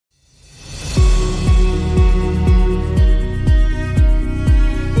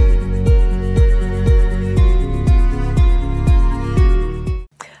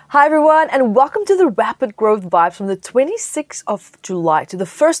Hi everyone, and welcome to the Rapid Growth Vibes from the 26th of July to the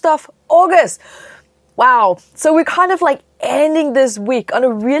 1st of August. Wow, so we're kind of like ending this week on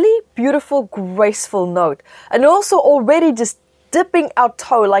a really beautiful, graceful note, and also already just dipping our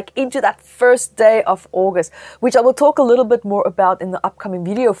toe like into that first day of August, which I will talk a little bit more about in the upcoming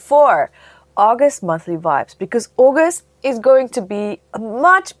video for August monthly vibes, because August is going to be a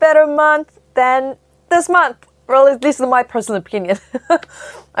much better month than this month. Well, at least in my personal opinion.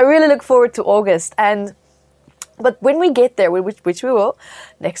 I really look forward to August, but when we get there, which we will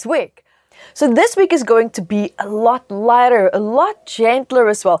next week. So this week is going to be a lot lighter, a lot gentler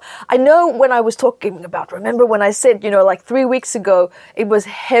as well. I know when I was talking about, remember when I said, like 3 weeks ago, it was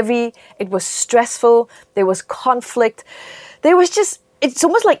heavy, it was stressful, there was conflict, it's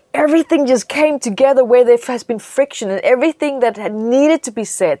almost like everything just came together where there has been friction, and everything that had needed to be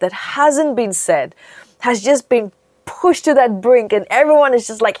said, that hasn't been said, has just been pushed to that brink, and everyone is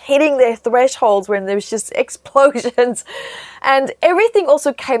just like hitting their thresholds when there's just explosions. And everything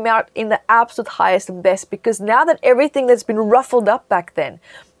also came out in the absolute highest and best, because now that everything that's been ruffled up back then,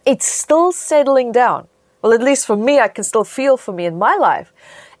 it's still settling down. Well, at least for me, I can still feel for me in my life.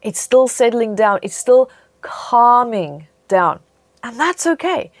 It's still settling down. It's still calming down. And that's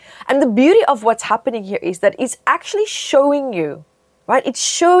okay. And the beauty of what's happening here is that it's actually showing you, right? It's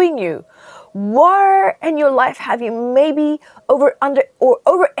showing you where in your life have you maybe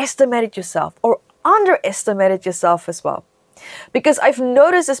overestimated yourself or underestimated yourself as well. Because I've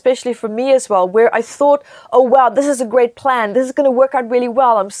noticed, especially for me as well, where I thought, oh wow, this is a great plan, this is going to work out really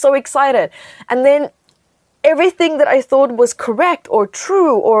well, I'm so excited. And then everything that I thought was correct or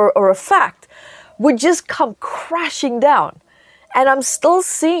true or a fact would just come crashing down. And I'm still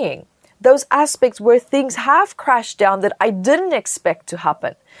seeing those aspects where things have crashed down that I didn't expect to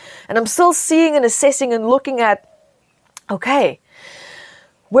happen. And I'm still seeing and assessing and looking at, okay,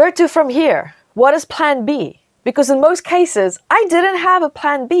 where to from here? What is plan B? Because in most cases, I didn't have a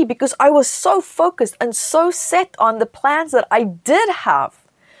plan B because I was so focused and so set on the plans that I did have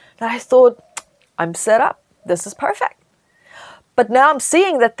that I thought, I'm set up. This is perfect. But now I'm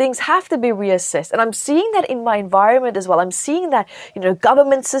seeing that things have to be reassessed. And I'm seeing that in my environment as well. I'm seeing that,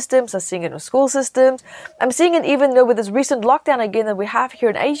 government systems. I'm seeing it in school systems. I'm seeing it even with this recent lockdown again that we have here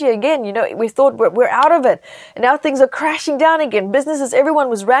in Asia again. We thought we're out of it. And now things are crashing down again. Businesses, everyone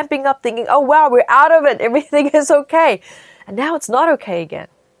was ramping up thinking, oh wow, we're out of it. Everything is okay. And now it's not okay again.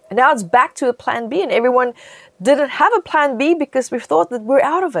 And now it's back to a plan B. And everyone didn't have a plan B because we thought that we're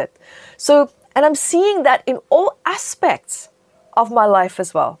out of it. And I'm seeing that in all aspects of my life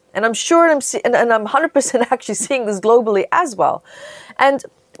as well. And I'm sure I'm 100% actually seeing this globally as well. And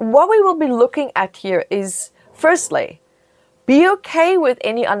what we will be looking at here is, firstly, be okay with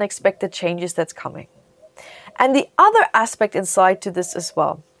any unexpected changes that's coming. And the other aspect inside to this as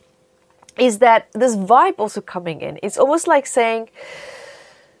well is that this vibe also coming in. It's almost like saying,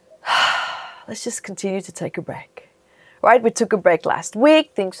 let's just continue to take a break. Right? We took a break last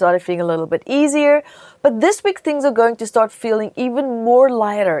week. Things started feeling a little bit easier. But this week, things are going to start feeling even more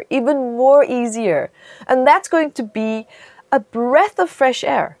lighter, even more easier. And that's going to be a breath of fresh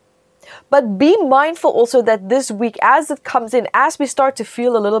air. But be mindful also that this week, as it comes in, as we start to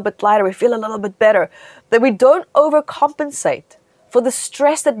feel a little bit lighter, we feel a little bit better, that we don't overcompensate for the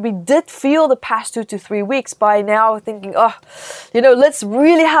stress that we did feel the past 2 to 3 weeks by now thinking, let's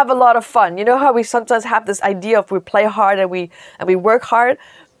really have a lot of fun. You know how we sometimes have this idea of we play hard and we work hard.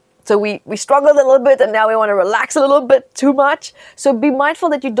 So we struggled a little bit and now we want to relax a little bit too much. So be mindful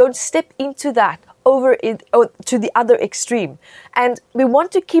that you don't step into that to the other extreme. And we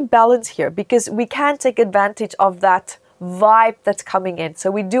want to keep balance here because we can take advantage of that vibe that's coming in.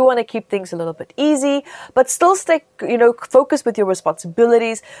 So we do want to keep things a little bit easy, but still stay, focused with your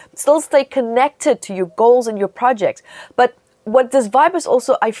responsibilities, still stay connected to your goals and your projects. But what this vibe is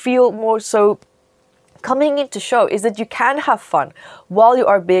also, I feel more so coming in to show is that you can have fun while you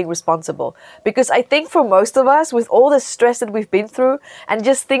are being responsible. Because I think for most of us, with all the stress that we've been through and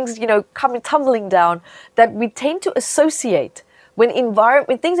just things, coming tumbling down, that we tend to associate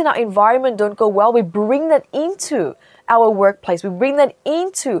when things in our environment don't go well, we bring that into our workplace, we bring that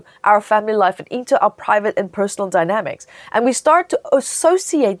into our family life and into our private and personal dynamics. And we start to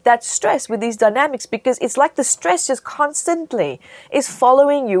associate that stress with these dynamics because it's like the stress just constantly is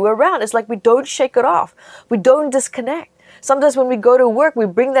following you around. It's like we don't shake it off. We don't disconnect. Sometimes when we go to work, we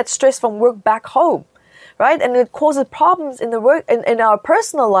bring that stress from work back home, right? And it causes problems in the work in our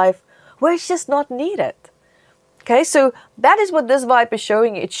personal life where it's just not needed. Okay, so that is what this vibe is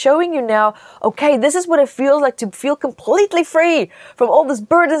showing you. It's showing you now, okay, this is what it feels like to feel completely free from all these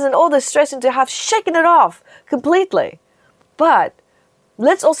burdens and all this stress and to have shaken it off completely. But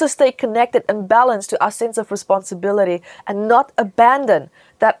let's also stay connected and balanced to our sense of responsibility and not abandon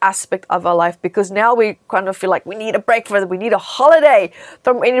that aspect of our life, because now we kind of feel like we need a break from it. We need a holiday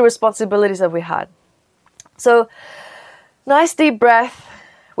from any responsibilities that we had. So, nice deep breath,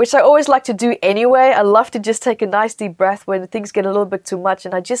 which I always like to do anyway. I love to just take a nice deep breath when things get a little bit too much.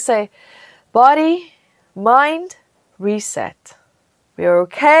 And I just say, body, mind, reset. We're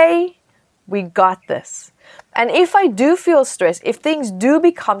okay. We got this. And if I do feel stressed, if things do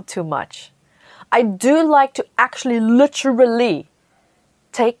become too much, I do like to actually literally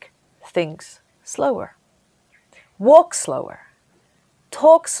take things slower. Walk slower.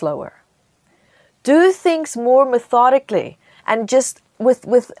 Talk slower. Do things more methodically and just with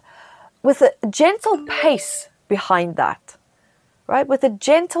a gentle pace behind that, right? With a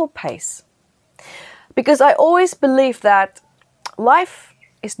gentle pace. Because I always believe that life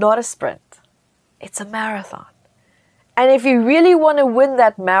is not a sprint. It's a marathon. And if you really want to win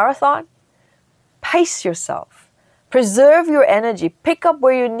that marathon, pace yourself. Preserve your energy. Pick up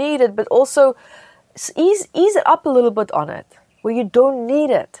where you need it, but also ease it up a little bit on it, where you don't need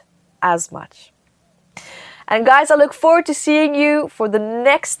it as much. And guys, I look forward to seeing you for the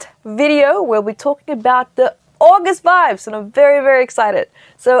next video where we're talking about the August vibes, and I'm very, very excited.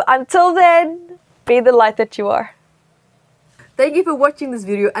 So until then, be the light that you are. Thank you for watching this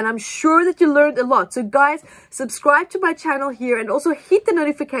video, and I'm sure that you learned a lot. So guys, subscribe to my channel here and also hit the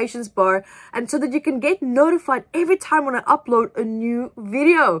notifications bar, and so that you can get notified every time when I upload a new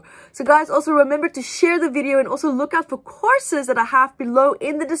video. So guys, also remember to share the video and also look out for courses that I have below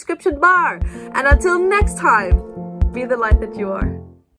in the description bar. And until next time, be the light that you are.